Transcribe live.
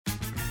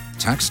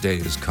Tax day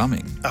is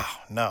coming. Oh,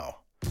 no.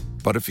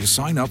 But if you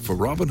sign up for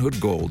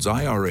Robinhood Gold's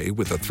IRA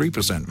with a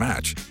 3%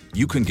 match,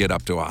 you can get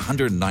up to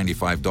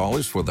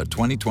 $195 for the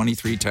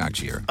 2023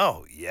 tax year.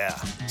 Oh, yeah.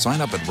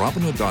 Sign up at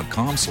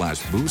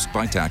Robinhood.com/boost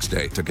by tax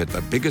day to get the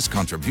biggest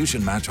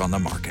contribution match on the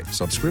market.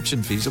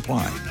 Subscription fees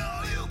apply.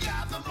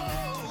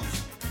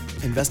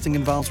 Investing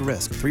involves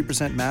risk.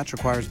 3% match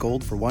requires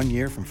gold for 1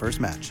 year from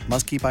first match.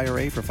 Must keep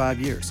IRA for 5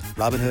 years.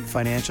 Robinhood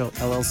Financial,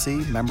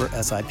 LLC, member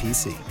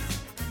SIPC.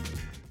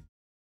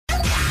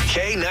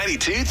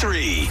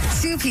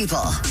 K92-3. Two people,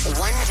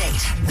 one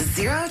date,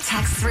 0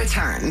 texts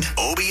returned.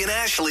 Obie and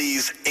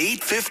Ashley's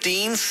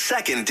 8:15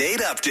 second date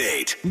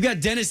update. We've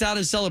got Dennis out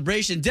in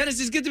Celebration. Dennis,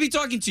 it's good to be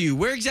talking to you.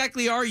 Where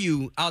exactly are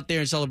you out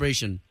there in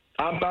Celebration?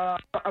 I'm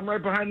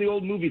right behind the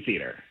old movie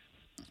theater.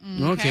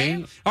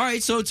 Okay. All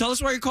right, so tell us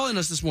why you're calling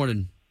us this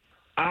morning.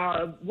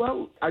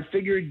 Well, I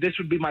figured this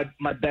would be my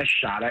best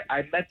shot.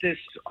 I met this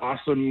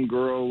awesome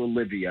girl,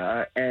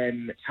 Olivia,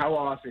 and how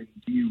often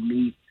do you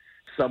meet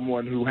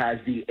someone who has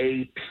the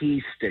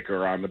AP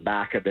sticker on the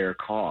back of their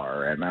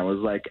car? And I was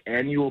like,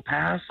 annual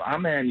pass?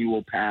 I'm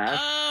annual pass.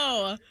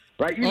 Oh.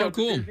 Right? You know,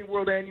 cool. Disney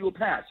World annual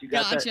pass. You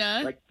got Gotcha.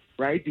 that, like,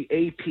 right? The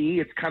AP,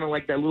 it's kind of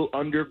like that little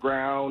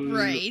underground.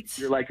 Right.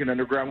 You're like an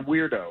underground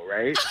weirdo,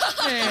 right?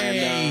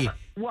 Hey.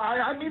 Well,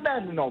 I mean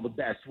that in all the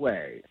best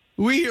way.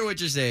 We hear what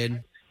you're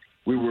saying.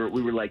 We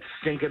were like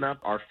syncing up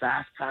our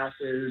fast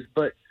passes,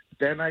 but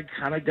then I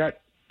kind of got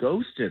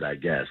ghosted, I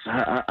guess.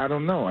 I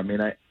don't know. I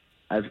mean,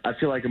 I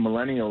feel like a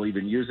millennial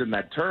even using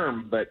that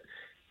term, but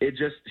she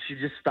just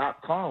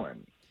stopped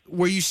calling.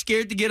 Were you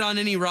scared to get on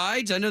any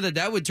rides? I know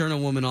that would turn a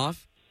woman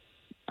off.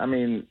 I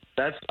mean,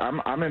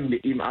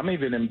 I'm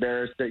even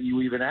embarrassed that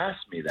you even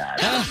asked me that.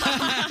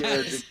 I'm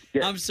scared to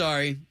get, I'm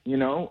sorry. You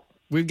know?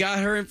 We've got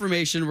her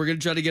information. We're going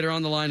to try to get her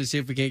on the line and see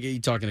if we can't get you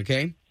talking,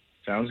 okay?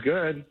 Sounds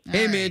good.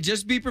 Hey, man,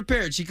 just be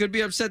prepared. She could be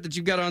upset that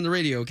you've got her on the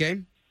radio,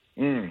 okay?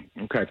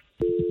 Okay.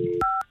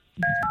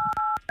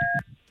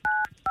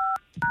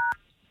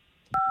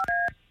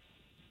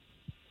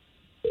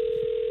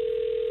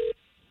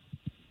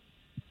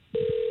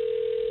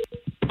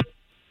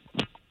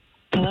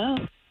 Hello.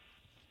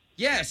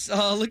 Yes,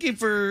 looking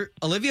for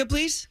Olivia,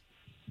 please?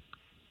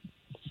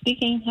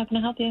 Speaking. How can I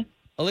help you?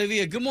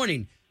 Olivia, good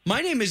morning.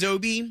 My name is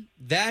Obie.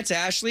 That's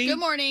Ashley. Good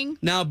morning.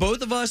 Now,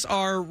 both of us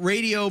are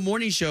radio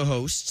morning show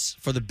hosts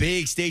for the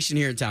big station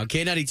here in town,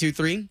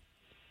 K92.3.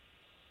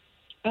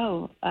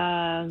 Oh,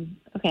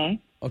 okay.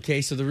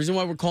 Okay, so the reason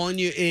why we're calling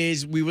you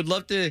is we would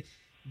love to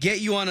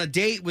get you on a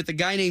date with a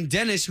guy named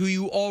Dennis who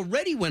you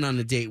already went on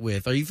a date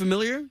with. Are you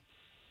familiar?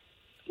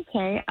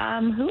 Okay.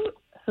 Who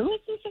is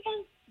this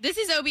again? This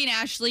is Obie and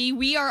Ashley.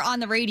 We are on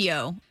the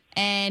radio,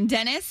 and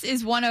Dennis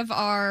is one of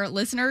our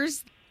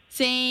listeners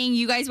saying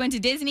you guys went to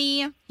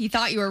Disney. He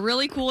thought you were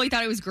really cool. He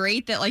thought it was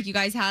great that you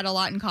guys had a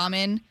lot in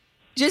common.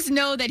 Just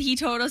know that he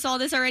told us all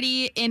this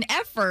already in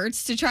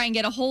efforts to try and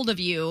get a hold of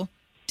you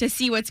to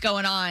see what's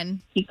going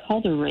on. He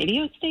called a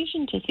radio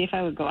station to see if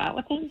I would go out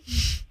with him?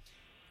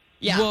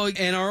 Yeah. Well,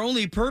 and our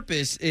only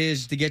purpose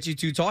is to get you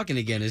two talking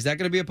again. Is that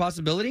going to be a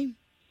possibility?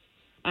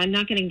 I'm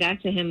not getting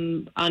back to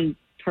him on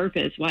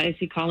purpose. Why is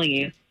he calling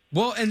you?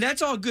 Well, and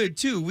that's all good,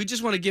 too. We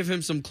just want to give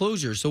him some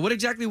closure. So what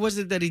exactly was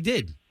it that he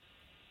did?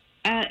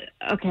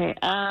 Okay.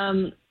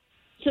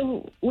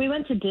 So we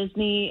went to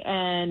Disney,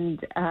 and,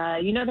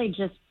 they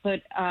just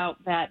put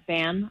out that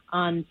ban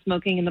on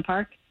smoking in the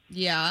park?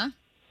 Yeah.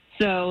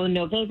 So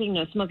no vaping,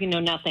 no smoking, no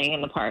nothing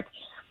in the park.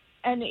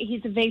 And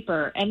he's a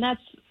vapor, and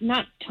that's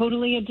not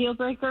totally a deal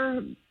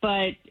breaker,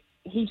 but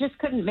he just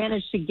couldn't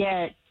manage to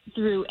get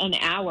through an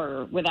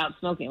hour without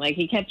smoking. Like,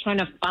 he kept trying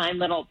to find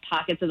little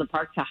pockets of the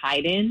park to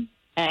hide in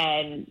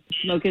and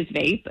smoke his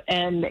vape,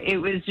 and it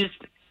was just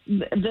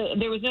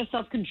there was no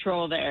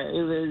self-control there.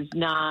 It was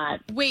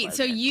not Wait,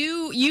 pleasant. so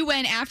you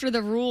went after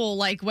the rule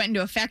went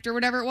into effect or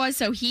whatever it was,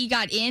 so he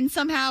got in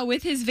somehow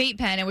with his vape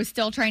pen and was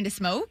still trying to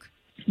smoke?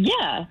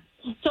 Yeah.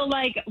 So,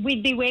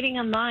 we'd be waiting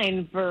in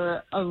line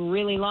for a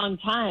really long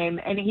time,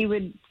 and he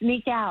would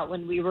sneak out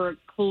when we were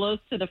close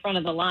to the front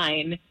of the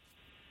line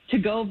to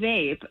go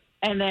vape.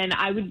 And then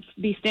I would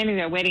be standing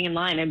there waiting in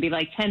line and be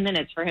 10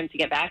 minutes for him to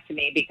get back to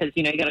me because,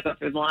 you got to go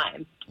through the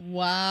line.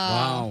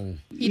 Wow.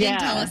 He didn't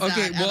tell us that.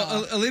 Okay, at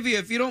well, all. Olivia,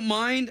 if you don't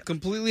mind,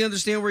 completely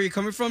understand where you're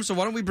coming from. So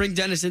why don't we bring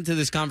Dennis into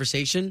this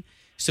conversation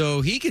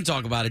so he can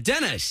talk about it?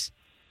 Dennis.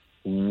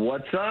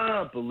 What's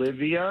up,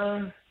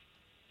 Olivia?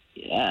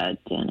 Yeah,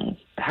 Dennis.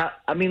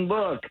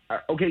 Look,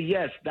 okay,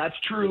 yes, that's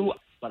true,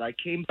 but I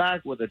came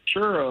back with a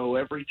churro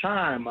every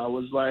time. I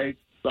was like,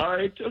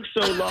 sorry it took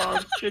so long.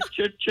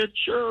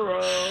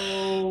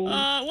 Churro.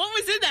 What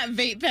was in that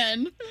vape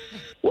pen?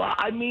 Well,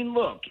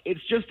 look, it's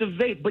just a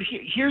vape. But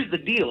here's the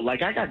deal. I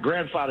got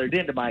grandfathered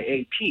into my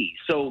AP.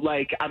 So,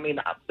 I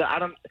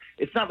don't.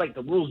 It's not like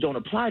the rules don't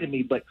apply to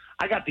me, but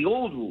I got the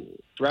old rules,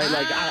 right?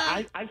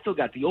 I still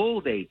got the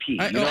old AP. You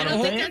know I what I'm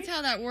don't think saying? that's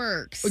how that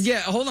works. Yeah,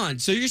 hold on.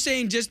 So you're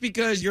saying just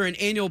because you're an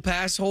annual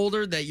pass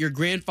holder that you're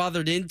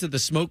grandfathered into the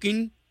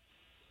smoking?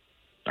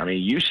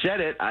 You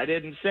said it. I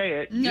didn't say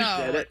it. You No.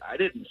 said it. I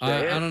didn't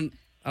say it.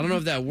 I don't know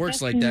if that works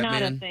That's like that, not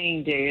man. a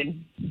thing,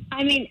 dude.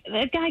 I mean,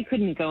 that guy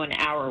couldn't go an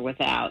hour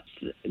without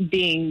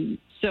being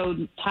so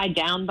tied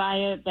down by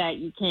it that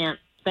you can't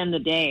spend the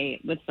day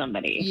with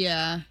somebody.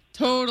 Yeah,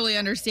 totally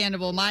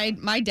understandable. My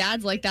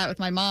dad's like that with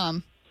my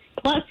mom.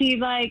 Plus, he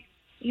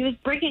was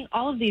breaking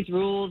all of these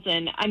rules,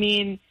 and I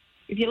mean,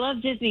 if you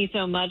love Disney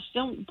so much,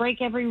 don't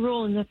break every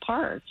rule in the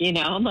park. You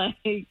know, like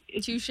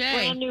it's Touche. a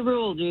brand new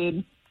rule,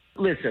 dude.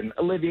 Listen,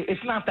 Olivia,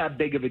 it's not that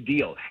big of a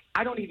deal.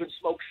 I don't even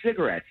smoke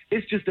cigarettes.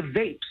 It's just a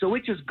vape. So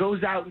it just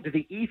goes out into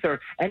the ether,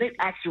 and it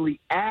actually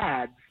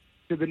adds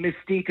to the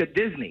mystique of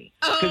Disney.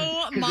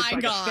 Oh, it's my like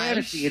a gosh.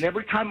 fantasy. And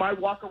every time I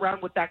walk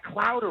around with that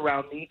cloud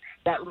around me,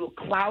 that little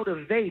cloud of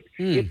vape,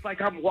 it's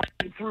like I'm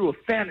walking through a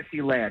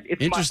fantasy land.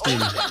 It's Interesting.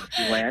 my own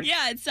fantasy land.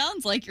 Yeah, it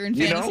sounds like you're in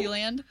You know?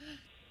 Fantasyland.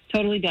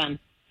 Totally done.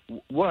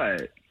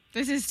 What?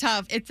 This is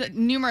tough. It's at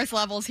numerous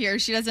levels here.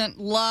 She doesn't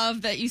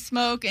love that you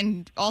smoke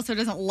and also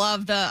doesn't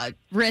love the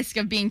risk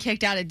of being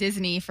kicked out of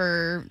Disney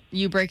for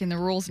you breaking the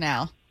rules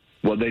now.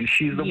 Well, then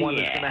she's the one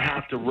that's Yeah. going to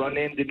have to run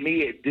into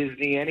me at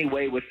Disney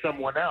anyway with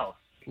someone else.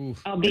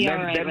 I'll be And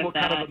all right then with what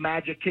that. kind of a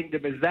magic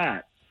kingdom is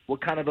that?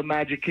 What kind of a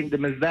magic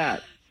kingdom is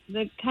that?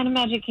 The kind of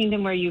Magic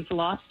Kingdom where you've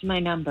lost my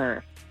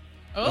number.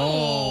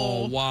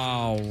 Oh,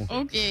 wow.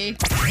 Okay.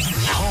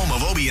 Home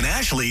of Obie and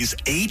Ashley's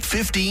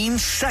 8:15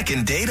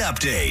 second date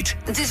update.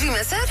 Did you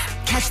miss it?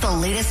 Catch the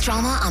latest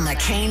drama on the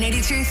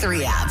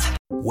K82-3 app.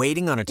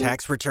 Waiting on a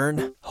tax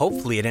return?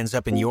 Hopefully it ends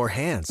up in your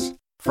hands.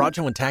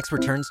 Fraudulent tax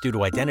returns due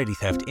to identity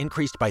theft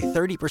increased by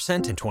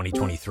 30% in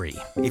 2023.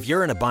 If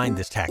you're in a bind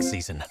this tax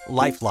season,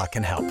 LifeLock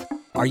can help.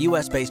 Our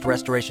U.S.-based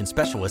restoration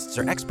specialists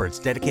are experts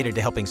dedicated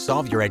to helping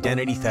solve your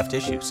identity theft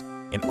issues.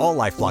 And all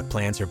LifeLock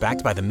plans are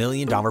backed by the $1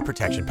 Million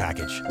Protection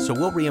Package. So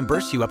we'll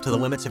reimburse you up to the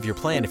limits of your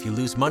plan if you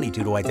lose money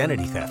due to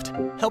identity theft.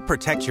 Help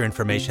protect your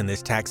information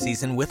this tax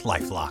season with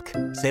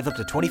LifeLock. Save up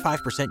to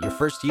 25% your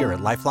first year at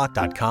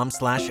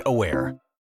LifeLock.com/aware.